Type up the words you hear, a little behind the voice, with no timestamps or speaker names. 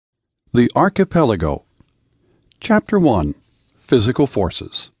The Archipelago. Chapter 1. Physical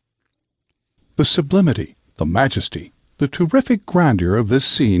Forces. The sublimity, the majesty, the terrific grandeur of this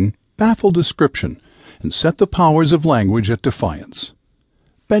scene baffle description and set the powers of language at defiance.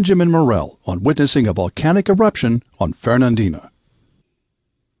 Benjamin Morel on witnessing a volcanic eruption on Fernandina.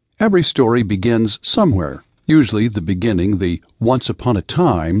 Every story begins somewhere. Usually the beginning, the once upon a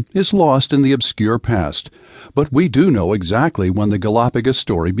time, is lost in the obscure past, but we do know exactly when the Galapagos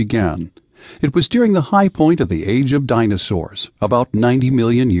story began. It was during the high point of the age of dinosaurs, about 90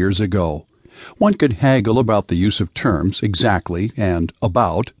 million years ago. One could haggle about the use of terms exactly and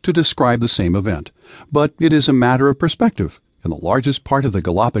about to describe the same event, but it is a matter of perspective, and the largest part of the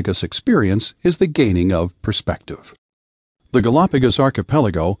Galapagos experience is the gaining of perspective. The Galapagos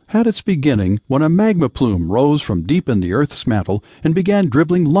archipelago had its beginning when a magma plume rose from deep in the Earth's mantle and began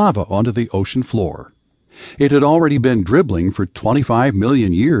dribbling lava onto the ocean floor. It had already been dribbling for 25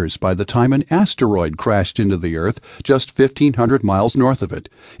 million years by the time an asteroid crashed into the Earth just 1,500 miles north of it,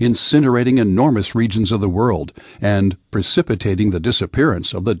 incinerating enormous regions of the world and precipitating the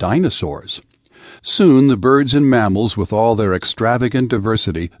disappearance of the dinosaurs. Soon the birds and mammals, with all their extravagant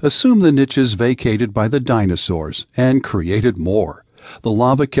diversity, assumed the niches vacated by the dinosaurs and created more. The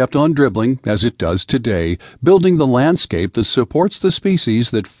lava kept on dribbling, as it does today, building the landscape that supports the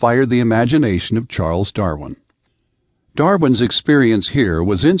species that fired the imagination of Charles Darwin. Darwin's experience here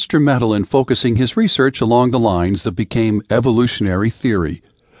was instrumental in focusing his research along the lines that became evolutionary theory.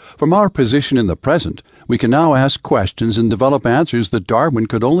 From our position in the present, we can now ask questions and develop answers that Darwin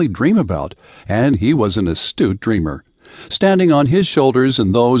could only dream about, and he was an astute dreamer. Standing on his shoulders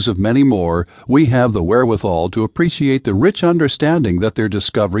and those of many more, we have the wherewithal to appreciate the rich understanding that their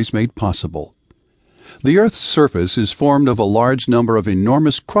discoveries made possible. The Earth's surface is formed of a large number of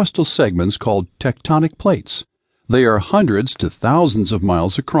enormous crustal segments called tectonic plates. They are hundreds to thousands of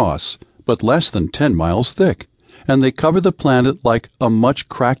miles across, but less than 10 miles thick, and they cover the planet like a much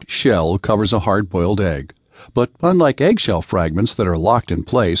cracked shell covers a hard-boiled egg. But unlike eggshell fragments that are locked in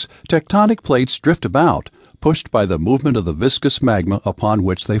place, tectonic plates drift about, pushed by the movement of the viscous magma upon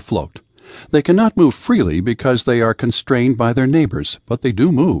which they float. They cannot move freely because they are constrained by their neighbors, but they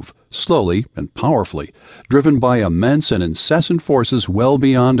do move, slowly and powerfully, driven by immense and incessant forces well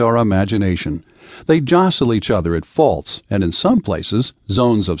beyond our imagination. They jostle each other at faults, and in some places,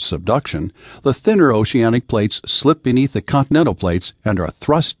 zones of subduction, the thinner oceanic plates slip beneath the continental plates and are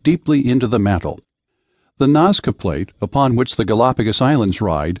thrust deeply into the mantle. The Nazca Plate, upon which the Galapagos Islands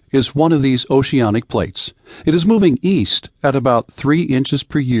ride, is one of these oceanic plates. It is moving east at about 3 inches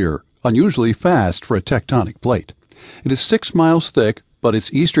per year, unusually fast for a tectonic plate. It is 6 miles thick, but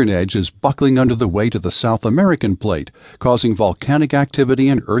its eastern edge is buckling under the weight of the South American plate, causing volcanic activity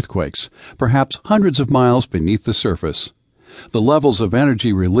and earthquakes, perhaps hundreds of miles beneath the surface. The levels of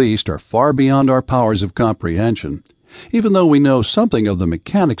energy released are far beyond our powers of comprehension. Even though we know something of the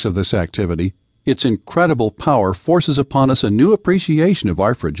mechanics of this activity, its incredible power forces upon us a new appreciation of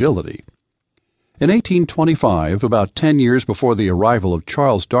our fragility. In 1825, about 10 years before the arrival of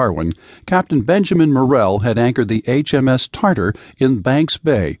Charles Darwin, Captain Benjamin Morel had anchored the HMS Tartar in Banks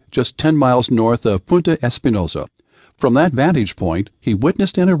Bay, just 10 miles north of Punta Espinosa. From that vantage point, he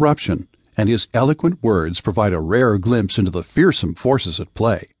witnessed an eruption, and his eloquent words provide a rare glimpse into the fearsome forces at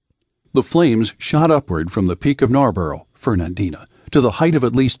play. The flames shot upward from the peak of Narborough, Fernandina, to the height of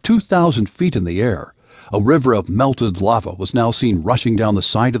at least 2,000 feet in the air. A river of melted lava was now seen rushing down the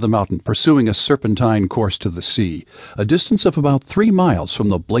side of the mountain, pursuing a serpentine course to the sea, a distance of about 3 miles from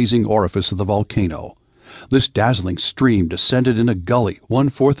the blazing orifice of the volcano. This dazzling stream descended in a gully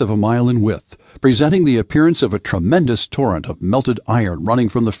 1/4 of a mile in width, presenting the appearance of a tremendous torrent of melted iron running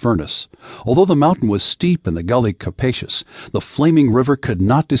from the furnace. Although the mountain was steep and the gully capacious, the flaming river could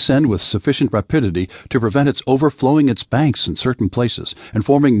not descend with sufficient rapidity to prevent its overflowing its banks in certain places and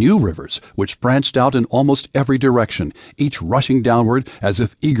forming new rivers which branched out in almost every direction, each rushing downward as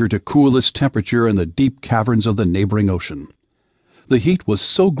if eager to cool its temperature in the deep caverns of the neighboring ocean. The heat was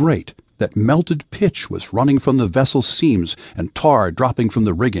so great that melted pitch was running from the vessel's seams and tar dropping from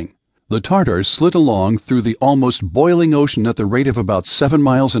the rigging. The Tartar slid along through the almost boiling ocean at the rate of about 7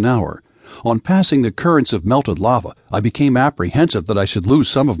 miles an hour. On passing the currents of melted lava, I became apprehensive that I should lose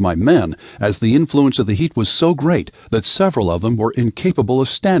some of my men, as the influence of the heat was so great that several of them were incapable of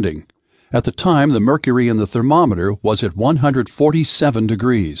standing. At the time, the mercury in the thermometer was at 147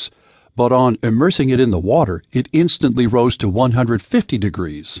 degrees, but on immersing it in the water, it instantly rose to 150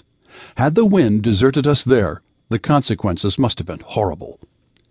 degrees. Had the wind deserted us there, the consequences must have been horrible.